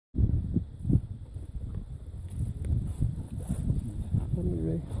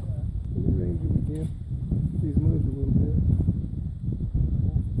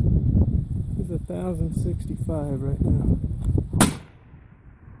1,065 right now.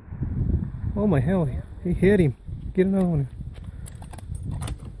 Oh my hell, he hit him. Get another one.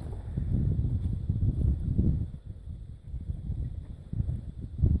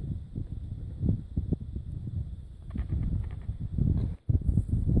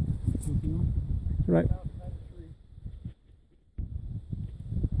 Right.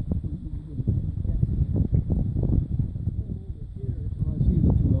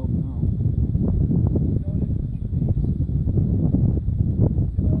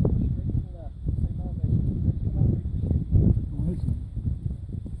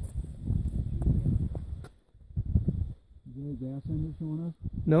 Gas engine showing us?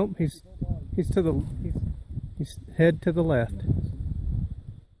 Nope, he's to the he's head to the left.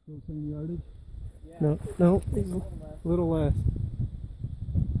 Still same yardage? No, no, he's a little less.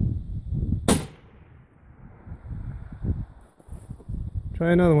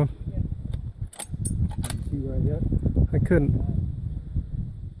 Try another one. See right yet? I couldn't.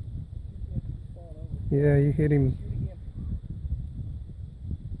 Yeah, you hit him.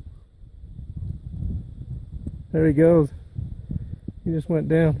 There he goes. He just went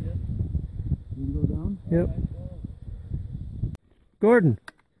down. Did you go down? Yep. Gordon,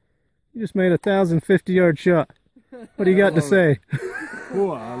 you just made a 1,050-yard shot. What do you got to say?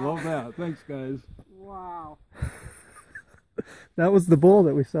 Cool, I love that. Thanks, guys. Wow. That was the bull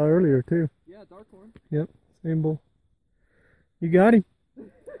that we saw earlier, too. Yeah, dark horn. Yep, same bull. You got him.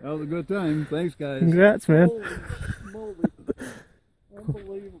 That was a good time. Thanks, guys. Congrats, man. Holy moly.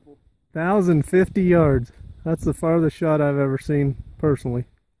 Unbelievable. 1,050 yards. That's the farthest shot I've ever seen, personally.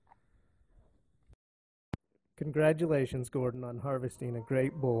 Congratulations, Gordon, on harvesting a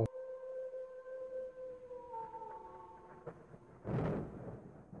great bull.